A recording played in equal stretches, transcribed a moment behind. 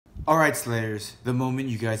Alright Slayers, the moment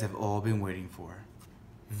you guys have all been waiting for.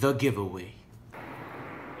 The giveaway.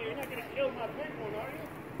 You're not gonna kill my big one, are you?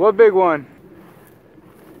 What big one?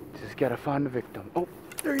 Just gotta find the victim. Oh,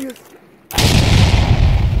 there he is.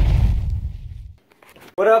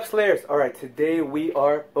 What up, Slayers? Alright, today we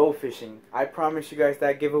are bow fishing. I promised you guys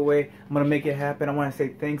that giveaway. I'm gonna make it happen. I wanna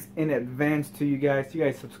say thanks in advance to you guys. You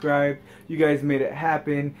guys subscribed. You guys made it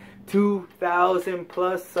happen. 2,000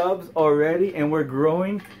 plus subs already, and we're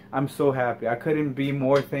growing. I'm so happy. I couldn't be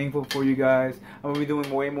more thankful for you guys. I'm gonna be doing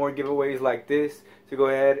way more giveaways like this to go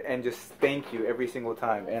ahead and just thank you every single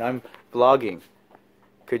time. And I'm vlogging.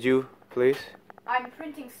 Could you please? I'm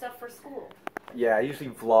printing stuff for school. Yeah, I usually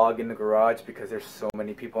vlog in the garage because there's so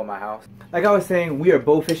many people in my house. Like I was saying, we are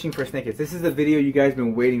bow fishing for snakeheads. This is the video you guys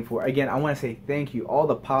been waiting for. Again, I want to say thank you. All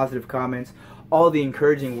the positive comments, all the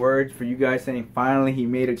encouraging words for you guys saying finally he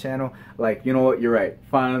made a channel. Like, you know what, you're right.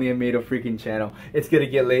 Finally I made a freaking channel. It's gonna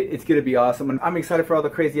get late. It's gonna be awesome. And I'm excited for all the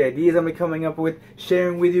crazy ideas I'm gonna be coming up with,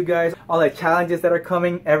 sharing with you guys, all the challenges that are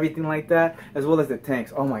coming, everything like that, as well as the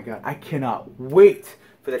tanks. Oh my god, I cannot wait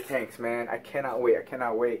for the tanks, man. I cannot wait. I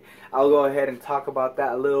cannot wait. I'll go ahead and talk about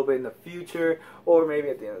that a little bit in the future, or maybe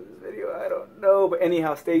at the end of this video. I don't know. But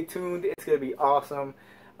anyhow, stay tuned. It's going to be awesome.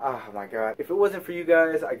 Oh my god. If it wasn't for you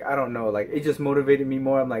guys, I don't know. Like, it just motivated me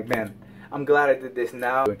more. I'm like, man, I'm glad I did this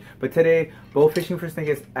now. But today, bow fishing for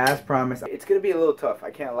snakeheads, as promised. It's going to be a little tough.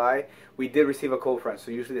 I can't lie. We did receive a cold front,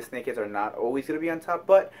 so usually the snakeheads are not always going to be on top.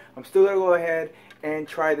 But I'm still going to go ahead and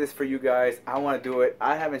try this for you guys. I want to do it.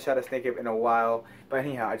 I haven't shot a snakehead in a while. But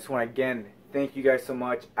anyhow, I just want to again thank you guys so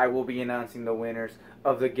much. I will be announcing the winners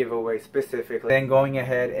of the giveaway specifically. Then going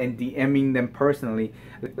ahead and DMing them personally,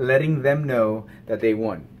 letting them know that they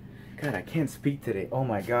won. God, I can't speak today. Oh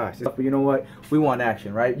my gosh. But you know what? We want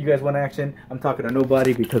action, right? You guys want action? I'm talking to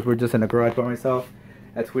nobody because we're just in the garage by myself.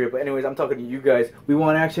 That's weird. But anyways, I'm talking to you guys. We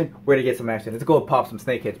want action. We're going to get some action. Let's go pop some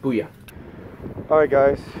snakeheads. Booyah. Alright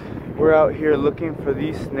guys, we're out here looking for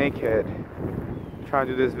the snakehead. Trying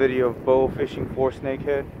to do this video of bow fishing for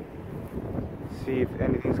snakehead. See if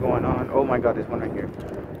anything's going on. Oh my god, there's one right here.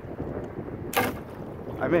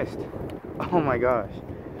 I missed. Oh my gosh.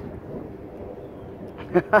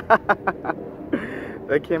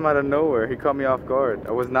 That came out of nowhere. He caught me off guard.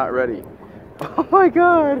 I was not ready. Oh my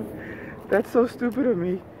god. That's so stupid of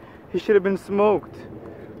me. He should have been smoked.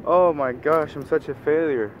 Oh my gosh, I'm such a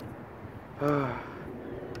failure.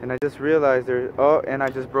 And I just realized and I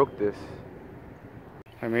just broke this.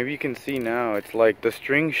 And maybe you can see now, it's like the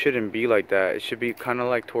string shouldn't be like that. It should be kind of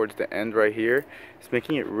like towards the end right here. It's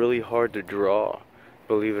making it really hard to draw,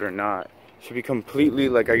 believe it or not. It should be completely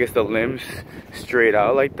like, I guess, the limbs straight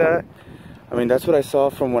out like that. I mean, that's what I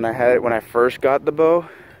saw from when I first got the bow.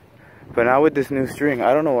 But now with this new string,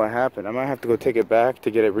 I don't know what happened. I might have to go take it back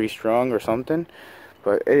to get it restrung or something.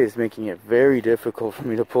 But it is making it very difficult for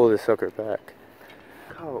me to pull this sucker back.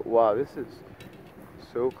 Oh, wow, this is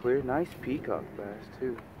so clear. Nice peacock bass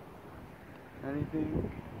too.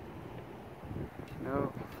 Anything?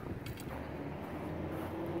 No.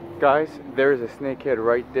 Guys, there's a snakehead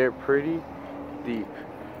right there, pretty deep.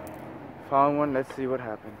 Found one. Let's see what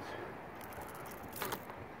happens.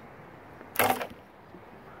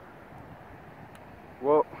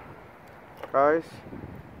 Well, guys,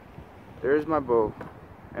 there's my bow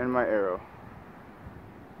and my arrow.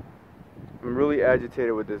 I'm really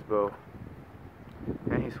agitated with this bow.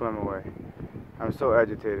 And he swam away. I'm so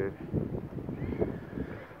agitated.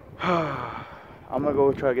 I'm gonna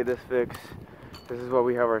go try to get this fixed. This is why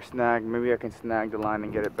we have our snag. Maybe I can snag the line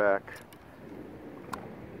and get it back.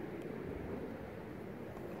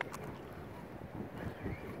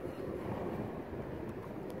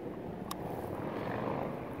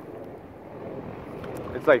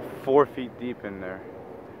 It's like 4 feet deep in there.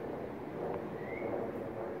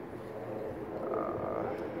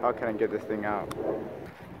 How can I get this thing out?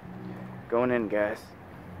 Going in, guys.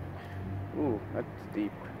 Ooh, that's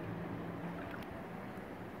deep.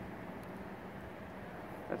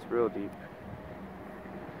 That's real deep.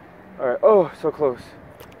 Alright, oh, so close.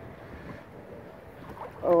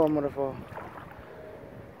 Oh, I'm gonna fall.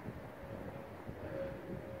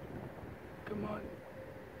 Come on.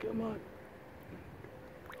 Come on.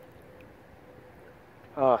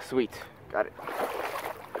 Oh, sweet. Got it.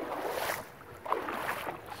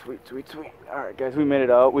 Sweet, sweet, sweet. Alright guys, we made it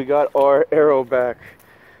out. We got our arrow back.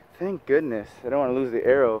 Thank goodness. I don't want to lose the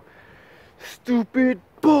arrow. Stupid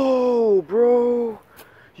bow, bro.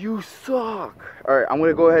 You suck. Alright, I'm going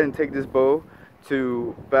to go ahead and take this bow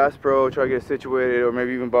to Bass Pro, try to get it situated, or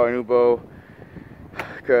maybe even buy a new bow.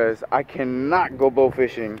 Because I cannot go bow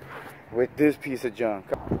fishing with this piece of junk.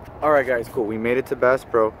 Alright guys, cool. We made it to Bass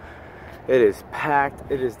Pro. It is packed.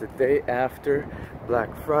 It is the day after Black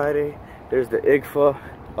Friday. There's the IGFA.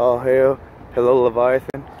 All hail. Hello,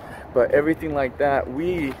 Leviathan. But everything like that,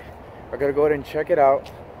 we are going to go ahead and check it out.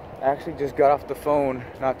 I actually just got off the phone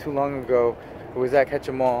not too long ago. It was at Catch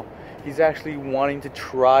 'em All. He's actually wanting to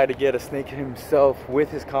try to get a snakehead himself with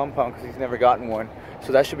his compound because he's never gotten one.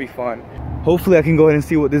 So that should be fun. Hopefully I can go ahead and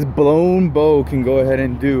see what this blown bow can go ahead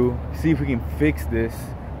and do. See if we can fix this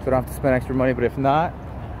so I don't have to spend extra money. But if not,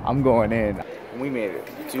 I'm going in. We made it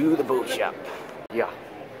to the boat shop. Yeah.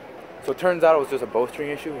 So it turns out it was just a bowstring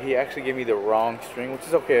issue. He actually gave me the wrong string, which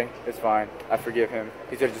is okay. It's fine. I forgive him.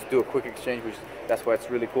 He said just do a quick exchange, which that's why it's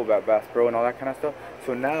really cool about Bass Pro and all that kind of stuff.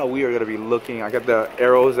 So now we are going to be looking. I got the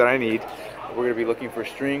arrows that I need. We're going to be looking for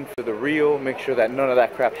string for the reel. Make sure that none of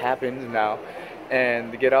that crap happens now.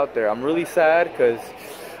 And to get out there. I'm really sad because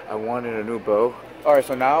I wanted a new bow. Alright,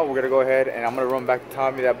 so now we're going to go ahead and I'm going to run back to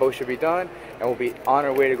Tommy. That bow should be done. And we'll be on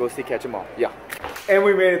our way to go see Catch 'em All. Yeah. And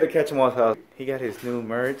we made it to Catch 'em All's house. He got his new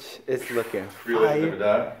merch. It's looking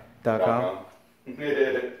fire.com.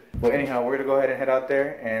 Well, anyhow, we're gonna go ahead and head out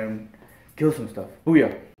there and kill some stuff.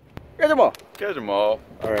 Booyah! Catch 'em all! Catch 'em all.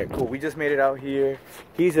 Alright, cool. We just made it out here.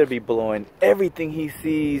 He's gonna be blowing everything he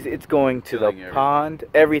sees. It's going to the pond.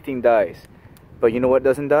 Everything dies. But you know what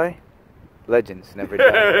doesn't die? Legends never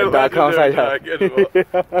die. .com site out.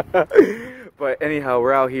 But anyhow,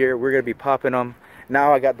 we're out here. We're gonna be popping them.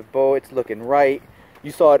 Now I got the bow. It's looking right.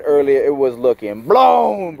 You saw it earlier. It was looking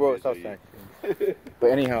blown, bro. Stop saying.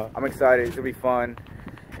 But anyhow, I'm excited. It's gonna be fun,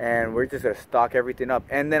 and we're just gonna stock everything up.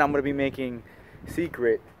 And then I'm gonna be making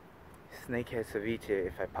secret snakehead ceviche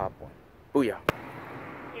if I pop one. Booyah!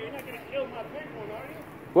 You're not gonna kill my big one, are you?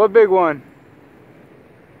 What big one?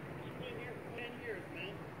 You've been here for 10 years,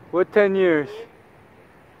 man. What 10 years?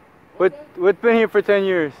 What's been here for 10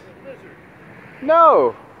 years? The lizard.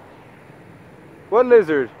 No. What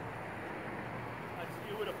lizard? I see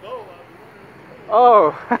you with a bow.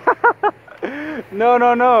 Oh.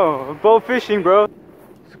 No. Bow fishing, bro.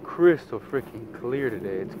 It's crystal freaking clear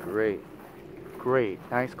today. It's great. Great.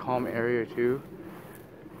 Nice calm area too.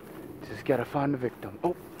 Just gotta find the victim.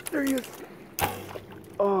 Oh, there he is.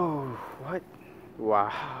 Oh, what?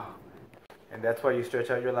 Wow. And that's why you stretch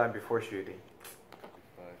out your line before shooting.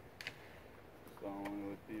 Someone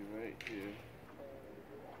would be right here.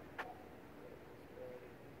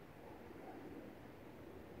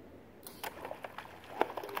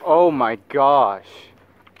 Oh my gosh.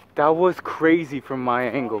 That was crazy from my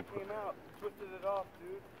angle. He came out, twisted it off,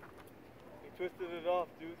 dude. He twisted it off,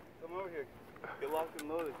 dude. Come over here. Get locked and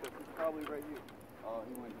loaded, because he's probably right here. Oh,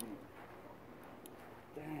 he went deep.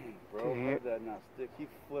 Dang, bro. How did that not stick? He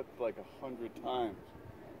flipped like 100 times.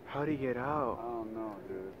 How'd he get out? I don't know,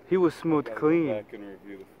 dude. He was smooth clean. Go back and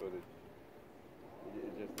review the footage.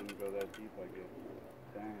 It just didn't go that deep, I guess.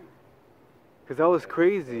 Dang. Because that was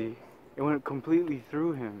crazy. It went completely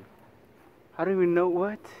through him. I don't even know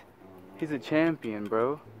what. He's a champion,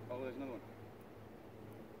 bro. Oh, there's another one.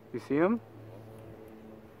 You see him?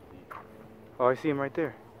 Oh, I see him right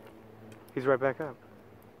there. He's right back up.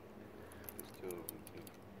 There's two of them,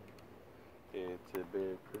 too. It's a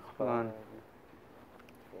big Hold on.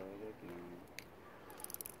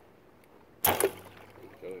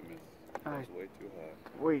 Totally missed. That's way too high.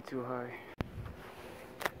 Way too high.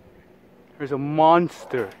 There's a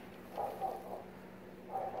monster.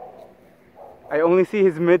 I only see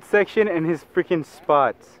his midsection and his freaking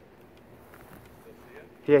spots.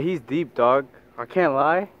 Yeah, he's deep, dog. I can't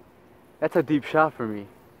lie. That's a deep shot for me.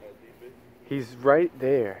 He's right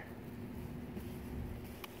there.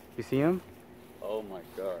 You see him? Oh my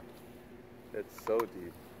god. It's so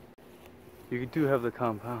deep. You do have the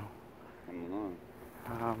compound. Come on.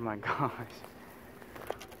 Oh my gosh.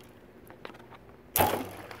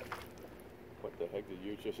 What the heck did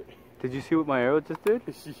you just... Did you see what my arrow just did?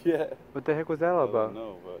 Yeah. What the heck was that all about?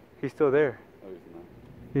 No, but... He's still there. Oh, he's not.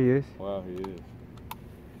 He is. Wow, he is.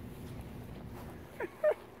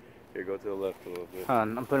 Here, go to the left a little bit. Hold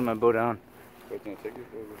on, I'm putting my bow down. Wait, no, take it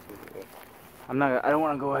over to the left. I don't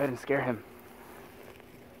want to go ahead and scare him.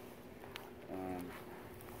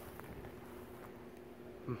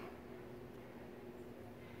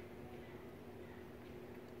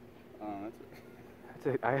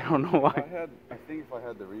 That's it. I don't know why. I think if I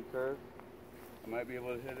had the recurve, I might be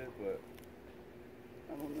able to hit it, but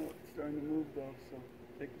I don't know. It's starting to move though, so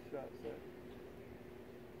take the shot,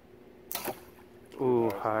 set. Ooh,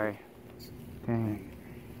 high. Dang.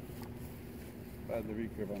 If I had the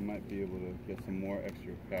recurve, I might be able to get some more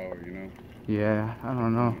extra power, you know? Yeah, I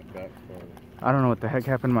don't know. Back farther. I don't know what the heck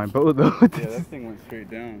happened to my bow though. Yeah, that thing went straight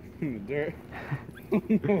down in the dirt. I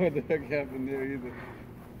don't know what the heck happened there either.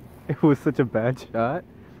 It was such a bad shot.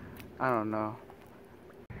 I don't know.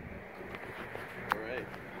 Alright.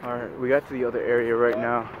 Alright, we got to the other area right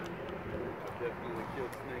now. Definitely killed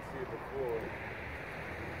snakes here before.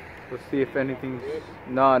 Let's see if anything's...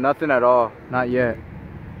 No, nothing at all. Not yet.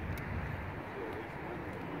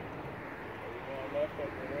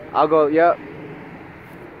 I'll go, yep.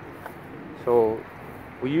 So,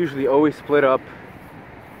 we usually always split up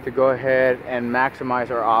to go ahead and maximize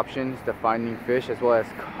our options to finding fish, as well as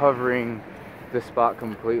covering the spot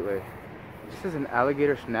completely. This is an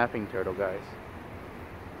alligator snapping turtle, guys.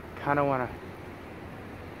 Kinda wanna...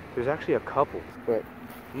 There's actually a couple, but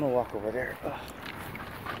I'm gonna walk over there. Ugh.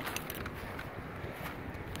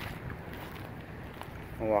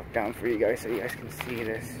 I'll walk down for you guys so you guys can see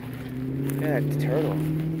this. Look at that turtle.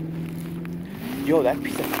 Yo, that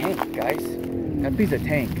piece of tank, guys. That piece of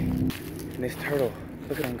tank. And this turtle,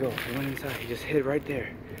 look at him go. He went inside. He just hid right there.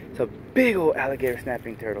 It's a big old alligator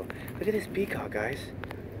snapping turtle. Look at this peacock, guys.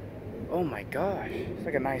 Oh my gosh. It's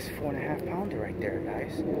like a nice 4.5 pounder right there,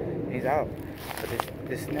 guys. And he's out. But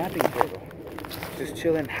this snapping turtle just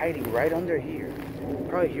chilling, hiding right under here.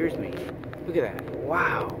 Probably hears me. Look at that.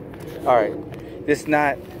 Wow. Alright. This is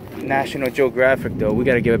not National Geographic though. We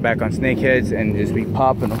gotta give it back on snakeheads and just be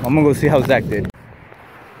popping them. I'm gonna go see how Zach did.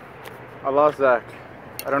 I lost Zach.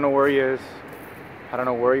 I don't know where he is. I don't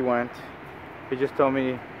know where he went. He just told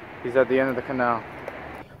me he's at the end of the canal.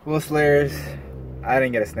 Well, Slayers, I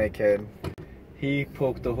didn't get a snakehead. He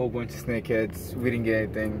poked a whole bunch of snakeheads. We didn't get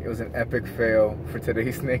anything. It was an epic fail for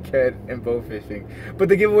today's snakehead and bow fishing. But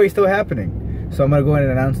the giveaway is still happening. So I'm gonna go ahead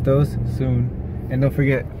and announce those soon. And don't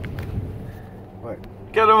forget. What?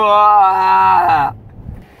 Get them all!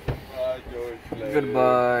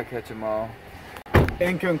 Goodbye, catch them all.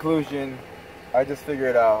 In conclusion, I just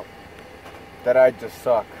figured out that I just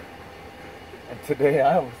suck. And today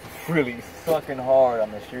I was really sucking hard on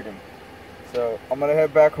the shooting. So I'm gonna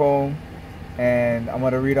head back home and I'm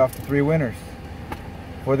gonna read off the 3 winners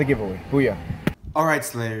for the giveaway. Booyah. Alright,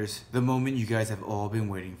 Slayers, the moment you guys have all been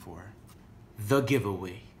waiting for. The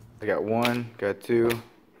giveaway. I got 1, got 2,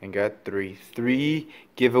 and got 3. 3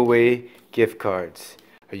 giveaway gift cards.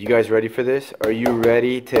 Are you guys ready for this? Are you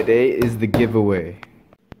ready? Today is the giveaway.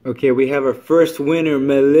 Okay, we have our first winner,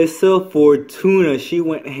 Melissa Fortuna. She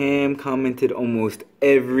went ham, commented almost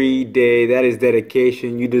every day. That is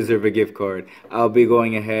dedication. You deserve a gift card. I'll be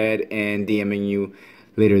going ahead and DMing you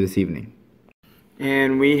later this evening.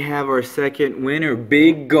 And we have our second winner,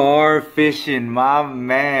 Big Gar Fishing. My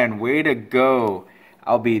man, way to go.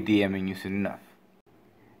 I'll be DMing you soon enough.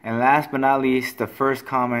 And last but not least, the first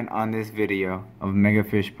comment on this video of Mega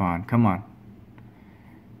Fish Pond. Come on.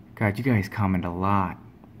 God, you guys comment a lot.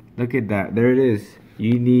 Look at that. There it is.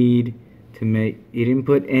 You need to make... You didn't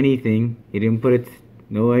put anything. You didn't put it...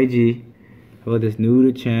 No IG. How about this?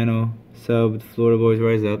 New to channel. Sub. Florida Boys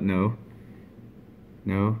Rise Up. No.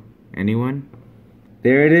 No. Anyone?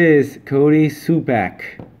 There it is. Cody Supak.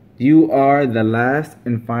 You are the last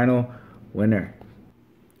and final winner.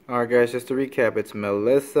 Alright guys, just to recap. It's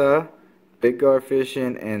Melissa, Big Gar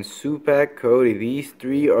Fishing, and Supak Cody. These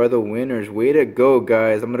 3 are the winners. Way to go,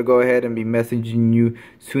 guys. I'm going to go ahead and be messaging you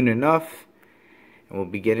soon enough. And we'll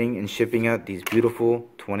be getting and shipping out these beautiful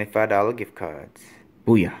 $25 gift cards.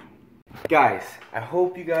 Booyah. Guys, I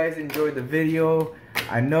hope you guys enjoyed the video.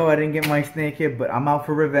 I know I didn't get my snakehead, but I'm out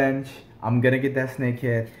for revenge. I'm going to get that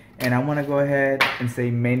snakehead. And I want to go ahead and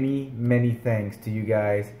say many, many thanks to you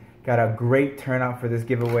guys. Got a great turnout for this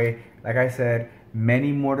giveaway. Like I said,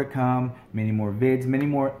 many more to come, many more vids, many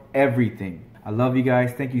more everything. I love you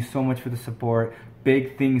guys. Thank you so much for the support.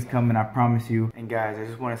 Big things coming, I promise you. And guys, I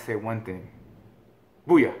just want to say one thing.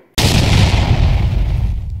 Booyah.